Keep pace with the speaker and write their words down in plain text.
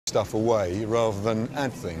stuff away rather than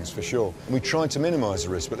add things, for sure. We tried to minimise the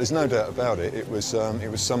risk, but there's no doubt about it. It was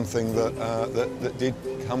something that did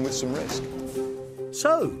come with some risk.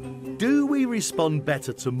 So, do we respond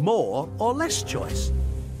better to more or less choice?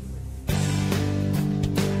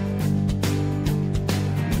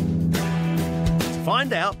 To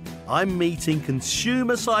find out, I'm meeting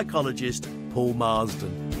consumer psychologist Paul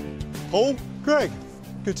Marsden. Paul? Greg,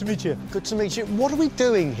 good to meet you. Good to meet you. What are we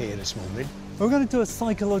doing here this morning? We're going to do a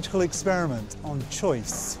psychological experiment on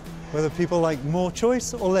choice, whether people like more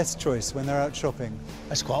choice or less choice when they're out shopping.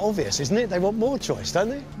 That's quite obvious, isn't it? They want more choice, don't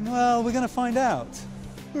they? Well, we're going to find out.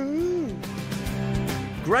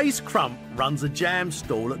 Grace Crump runs a jam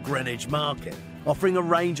stall at Greenwich Market, offering a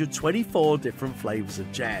range of 24 different flavours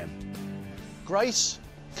of jam. Grace,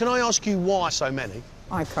 can I ask you why so many?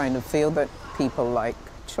 I kind of feel that people like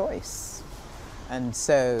choice, and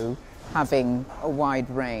so having a wide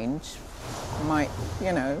range might,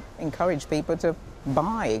 you know, encourage people to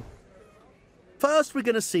buy. First, we're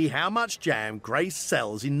going to see how much jam Grace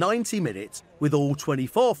sells in 90 minutes with all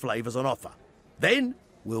 24 flavours on offer. Then,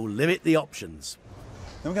 we'll limit the options.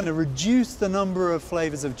 Then we're going to reduce the number of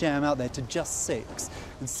flavours of jam out there to just 6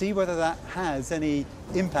 and see whether that has any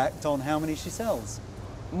impact on how many she sells.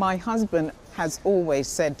 My husband has always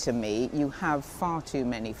said to me, you have far too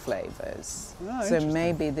many flavours. Oh, so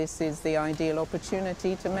maybe this is the ideal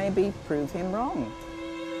opportunity to maybe prove him wrong.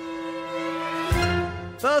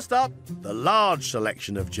 First up, the large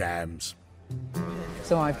selection of jams.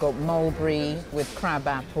 So I've got mulberry with crab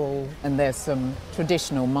apple, and there's some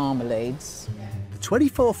traditional marmalades. The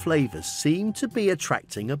 24 flavours seem to be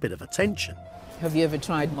attracting a bit of attention. Have you ever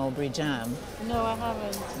tried mulberry jam? No, I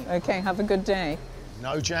haven't. OK, have a good day.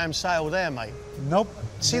 No jam sale there, mate. Nope.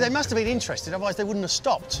 See, they must have been interested, otherwise they wouldn't have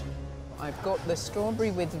stopped. I've got the strawberry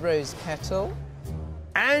with rose petal.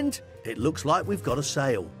 And it looks like we've got a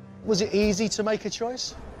sale. Was it easy to make a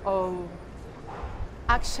choice? Oh,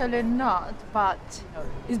 actually not, but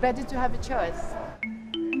it's better to have a choice.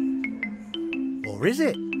 Or is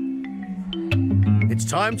it? It's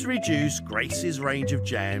time to reduce Grace's range of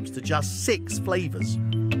jams to just 6 flavours.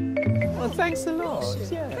 Well, thanks a lot.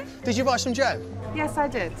 Yeah. Did you buy some jam? Yes, I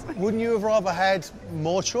did. Wouldn't you have rather had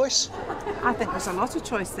more choice? I think there's a lot of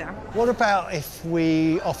choice there. What about if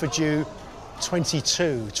we offered you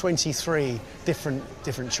 22, 23 different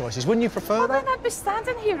choices? Wouldn't you prefer Well, that? then I'd be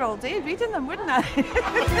standing here all day reading them, wouldn't I?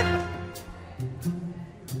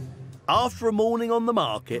 After a morning on the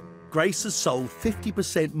market, Grace has sold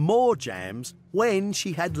 50% more jams when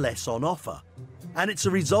she had less on offer. And it's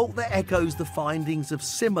a result that echoes the findings of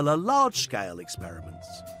similar large-scale experiments.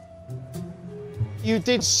 You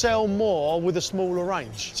did sell more with a smaller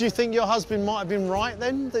range. Do you think your husband might have been right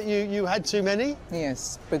then, that you had too many?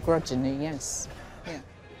 Yes, begrudgingly, yes.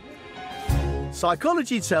 Yeah.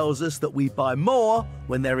 Psychology tells us that we buy more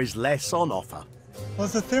when there is less on offer. Well,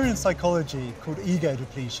 there's a theory in psychology called ego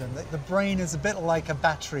depletion, that the brain is a bit like a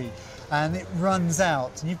battery and it runs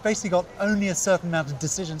out. And you've basically got only a certain amount of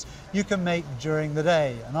decisions you can make during the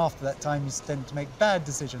day. And after that time, you tend to make bad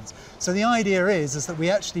decisions. So the idea is that we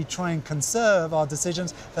actually try and conserve our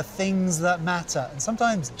decisions for things that matter. And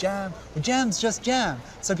sometimes jam's just jam.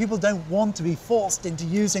 So people don't want to be forced into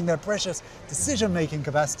using their precious decision-making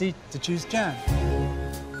capacity to choose jam.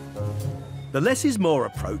 The less is more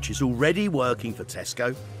approach is already working for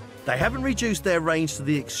Tesco. They haven't reduced their range to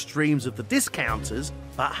the extremes of the discounters,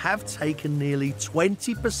 but have taken nearly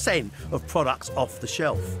 20% of products off the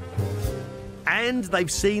shelf. And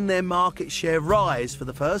they've seen their market share rise for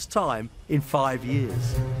the first time in 5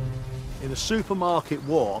 years. In a supermarket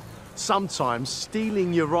war, sometimes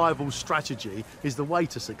stealing your rival's strategy is the way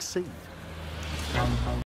to succeed.